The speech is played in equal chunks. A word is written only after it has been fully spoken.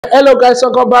Hello guys,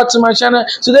 welcome back to my channel.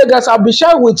 Today guys, I'll be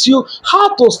sharing with you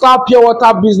how to start pure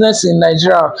water business in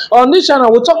Nigeria. On this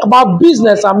channel, we'll talk about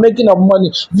business and making of money.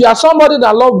 If you are somebody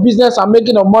that loves business and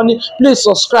making of money, please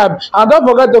subscribe and don't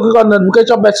forget to click on the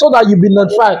notification bell so that you'll be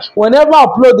notified whenever I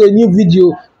upload a new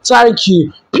video. Thank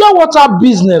you. Pure water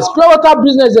business. Pure water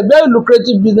business is a very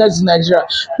lucrative business in Nigeria.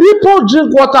 People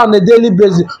drink water on a daily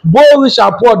basis. Both rich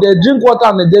and poor, they drink water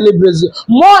on a daily basis.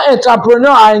 More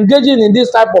entrepreneurs are engaging in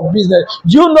this type of business.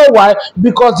 Do you know why?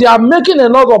 Because they are making a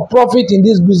lot of profit in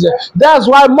this business. That's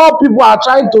why more people are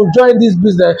trying to join this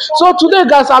business. So today,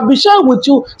 guys, I'll be sharing with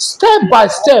you step by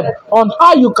step on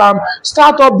how you can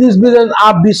start up this business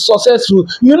and be successful.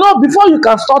 You know, before you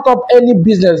can start up any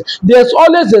business, there's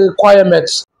always a requirement.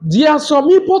 There are some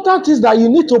important things that you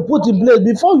need to put in place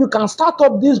before you can start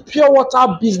up this pure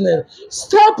water business.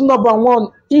 Step number one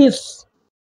is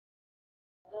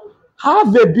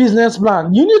have a business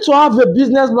plan. You need to have a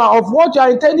business plan of what you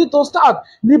are intending to start.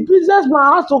 The business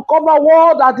plan has to cover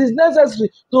all that is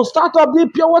necessary to start up the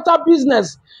pure water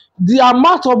business. The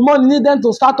amount of money needed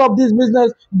to start up this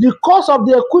business, the cost of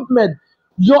the equipment,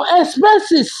 your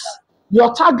expenses,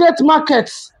 your target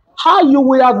markets, how you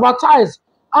will advertise,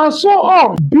 and so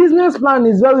on. Business plan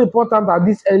is very important at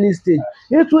this early stage.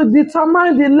 It will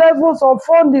determine the levels of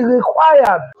funding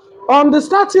required. On the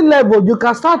starting level, you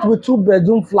can start with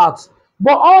 2-bedroom flats,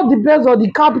 but all depends on the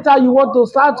capital you want to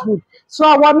start with. So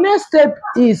our next step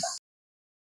is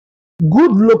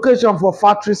good location for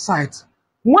factory site.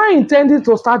 When intending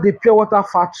to start a pure water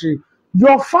factory,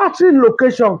 your factory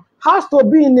location has to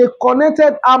be in a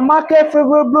connected and market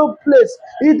favorable place.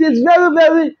 It is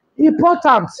very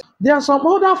important. There are some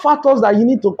other factors that you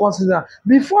need to consider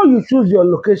before you choose your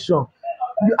location.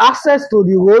 Your access to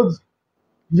the roads,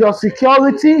 your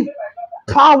security,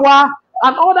 power,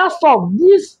 and other stuff.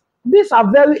 These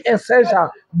are very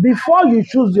essential before you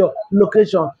choose your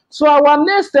location. So our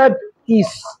next step is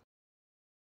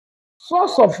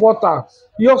source of water.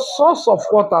 Your source of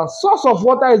water. Source of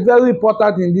water is very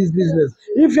important in this business.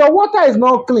 If your water is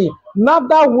not clean,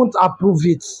 NAFDAC won't approve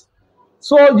it.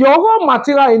 So your raw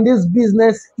material in this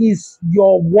business is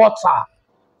your water.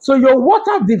 So your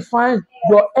water defines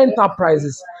your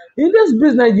enterprises. In this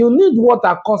business, you need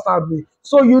water constantly.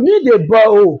 So you need a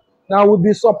borehole that will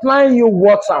be supplying you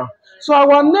water. So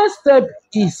our next step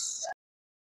is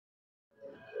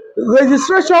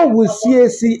registration with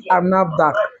CAC and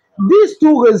NAFDAC. These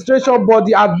two registration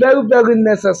bodies are very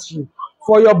necessary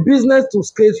for your business to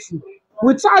scale through.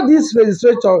 Without this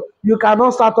registration, you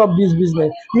cannot start up this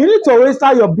business. You need to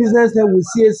register your business name with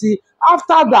CAC.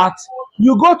 After that,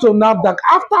 you go to NAFDAC.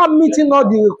 After meeting all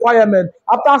the requirements,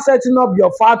 after setting up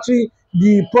your factory,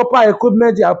 the proper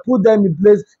equipment, you have put them in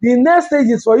place. The next stage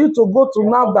is for you to go to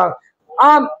NAFDAC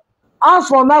and ask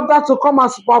for NAFDAC to come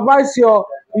and supervise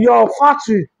your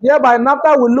factory. Thereby,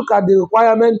 NAFDAC will look at the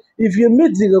requirement. If you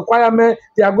meet the requirement,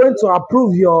 they are going to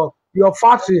approve your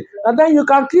factory, and then you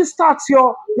can kickstart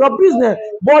your business.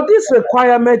 But this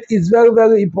requirement is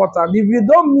very important. If you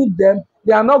don't meet them,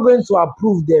 they are not going to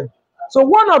approve them. So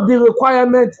one of the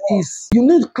requirements is you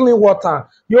need clean water.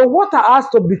 Your water has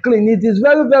to be clean. It is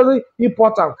very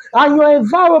important. And your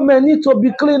environment needs to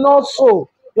be clean also.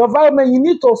 Your environment, you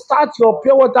need to start your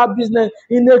pure water business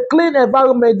in a clean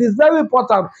environment. It is very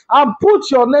important. And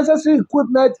put your necessary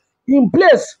equipment in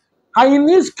place. And you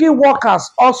need skilled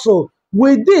workers also.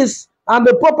 With this and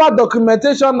the proper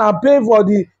documentation and paying for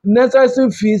the necessary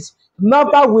fees,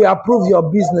 NAFDAC will approve your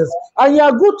business. And you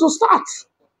are good to start.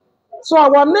 So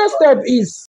our next step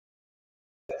is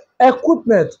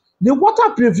equipment. The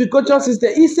water purification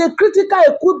system is a critical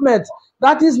equipment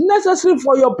that is necessary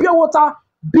for your pure water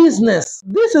business.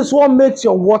 This is what makes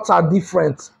your water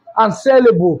different and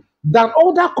sellable than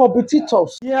other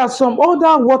competitors. There are some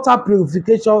other water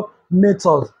purification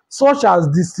methods such as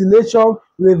distillation,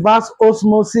 reverse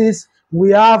osmosis,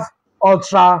 we have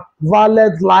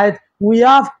ultraviolet light, we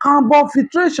have carbon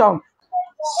filtration,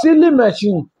 sealing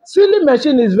machine. Sealing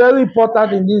machine is very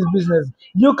important in this business.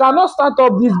 You cannot start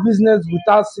up this business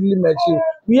without sealing machine.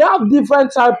 We have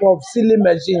different type of sealing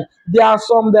machine. There are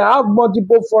some that have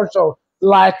multiple functions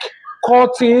like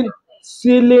cutting,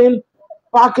 sealing,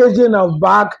 packaging of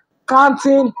bag,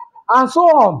 canting, and so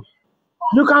on.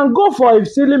 You can go for a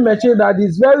sealing machine that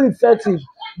is very effective,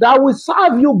 that will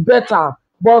serve you better.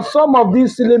 But some of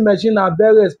these sealing machines are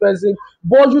very expensive.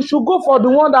 But you should go for the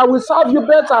one that will serve you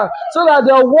better so that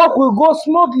their work will go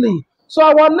smoothly. So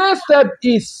our next step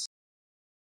is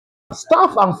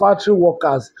staff and factory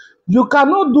workers. You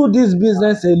cannot do this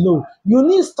business alone. You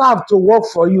need staff to work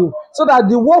for you so that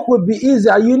the work will be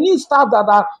easier. You need staff that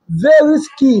are very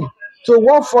skilled to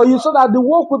work for you so that the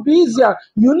work will be easier.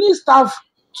 You need staff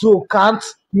to count,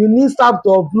 you need staff to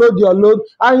upload your load,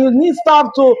 and you need staff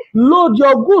to load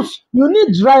your goods. You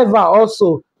need driver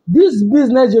also. This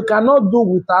business you cannot do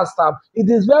without staff. It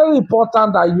is very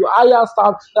important that you hire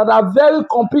staff that are very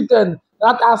competent,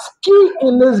 that are skilled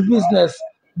in this business.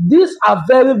 These are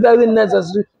very, very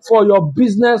necessary for your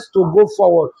business to go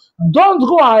forward. Don't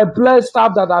go and employ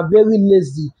staff that are very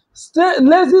lazy.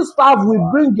 Lazy staff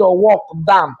will bring your work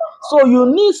down. So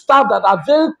you need staff that are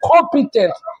very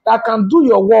competent, that can do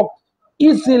your work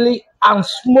easily and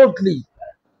smoothly.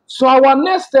 So our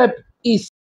next step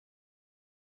is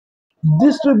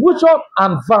distribution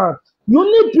and van. You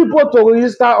need people to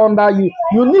register under you.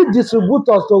 You need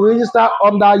distributors to register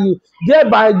under you.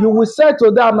 Thereby, you will sell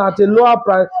to them at a lower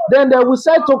price. Then they will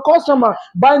sell to customers.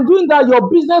 By doing that, your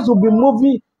business will be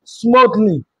moving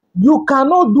smoothly. You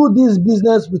cannot do this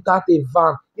business without a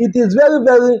van. It is very,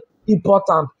 very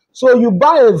important. So you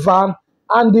buy a van,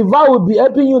 and the van will be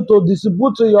helping you to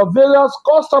distribute to your various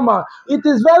customers. It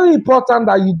is very important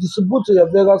that you distribute to your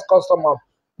various customers.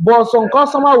 But some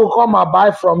customer will come and buy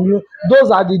from you.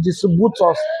 Those are the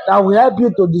distributors that will help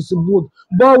you to distribute.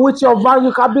 But with your van,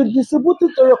 you can be distributing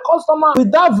to your customer.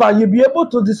 With that van, you'll be able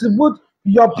to distribute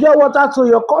your pure water to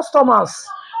your customers.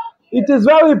 It is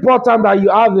very important that you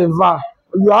have a van.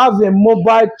 You have a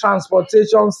mobile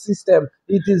transportation system.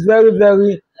 It is very,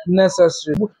 very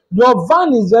necessary. Your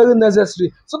van is very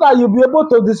necessary so that you'll be able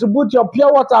to distribute your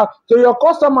pure water to your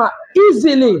customer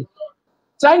easily.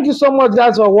 Thank you so much,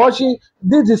 guys, for watching.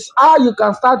 This is how you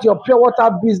can start your pure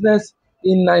water business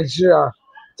in Nigeria.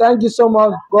 Thank you so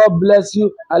much. God bless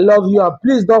you. I love you. And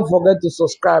please don't forget to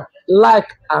subscribe, like,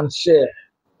 and share.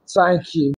 Thank you.